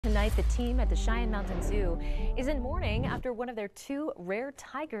tonight, the team at the Cheyenne Mountain Zoo is in mourning after one of their two rare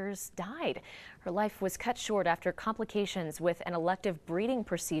tigers died. Her life was cut short after complications with an elective breeding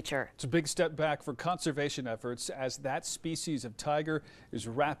procedure. It's a big step back for conservation efforts as that species of tiger is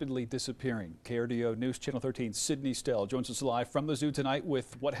rapidly disappearing. KRDO News Channel 13's Sydney Stell joins us live from the zoo tonight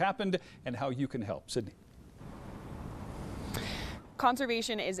with what happened and how you can help. Sydney.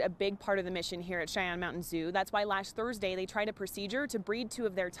 Conservation is a big part of the mission here at Cheyenne Mountain Zoo. That's why last Thursday they tried a procedure to breed two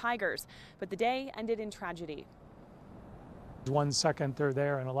of their tigers, but the day ended in tragedy. 1 second they're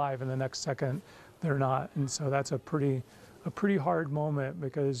there and alive, and the next second they're not, and so that's a pretty hard moment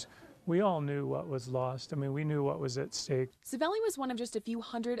because we all knew what was lost. I mean, we knew what was at stake. Savelli was one of just a few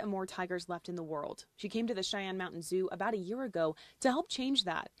hundred Amur tigers left in the world. She came to the Cheyenne Mountain Zoo about a year ago to help change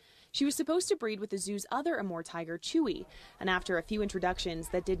that. She was supposed to breed with the zoo's other Amur tiger, Chewy, and after a few introductions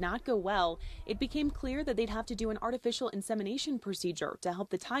that did not go well, it became clear that they'd have to do an artificial insemination procedure to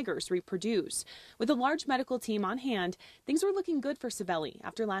help the tigers reproduce. With a large medical team on hand, things were looking good for Savelli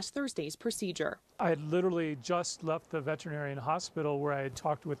after last Thursday's procedure. I had literally just left the veterinarian hospital where I had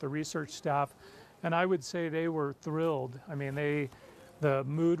talked with the research staff, and I would say they were thrilled. I mean, the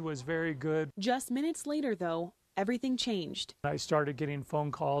mood was very good. Just minutes later, though, everything changed. I started getting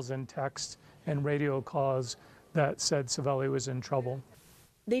phone calls and texts and radio calls that said Savelli was in trouble.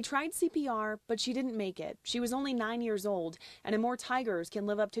 They tried CPR, but she didn't make it. She was only 9 years old, and Amur tigers can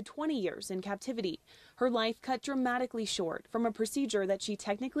live up to 20 years in captivity. Her life cut dramatically short from a procedure that she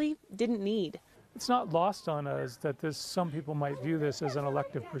technically didn't need. It's not lost on us that some people might view this as an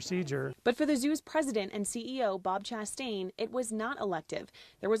elective procedure. But for the zoo's president and CEO, Bob Chastain, it was not elective.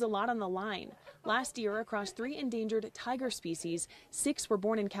 There was a lot on the line. Last year, across 3 endangered tiger species, 6 were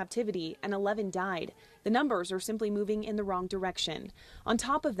born in captivity and 11 died. The numbers are simply moving in the wrong direction. On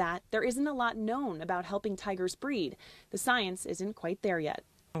top of that, there isn't a lot known about helping tigers breed. The science isn't quite there yet.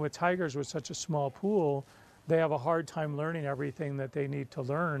 With tigers with such a small pool, they have a hard time learning everything that they need to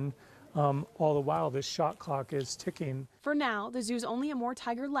learn. All the while, this shot clock is ticking. For now, the zoo's only Amur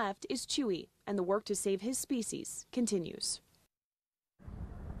tiger left is Chewy, and the work to save his species continues.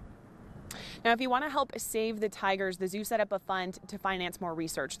 Now, if you want to help save the tigers, the zoo set up a fund to finance more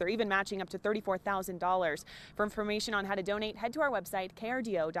research. They're even matching up to $34,000. For information on how to donate, head to our website,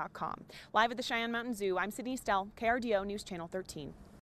 krdo.com. Live at the Cheyenne Mountain Zoo, I'm Sydney Stell, KRDO News Channel 13.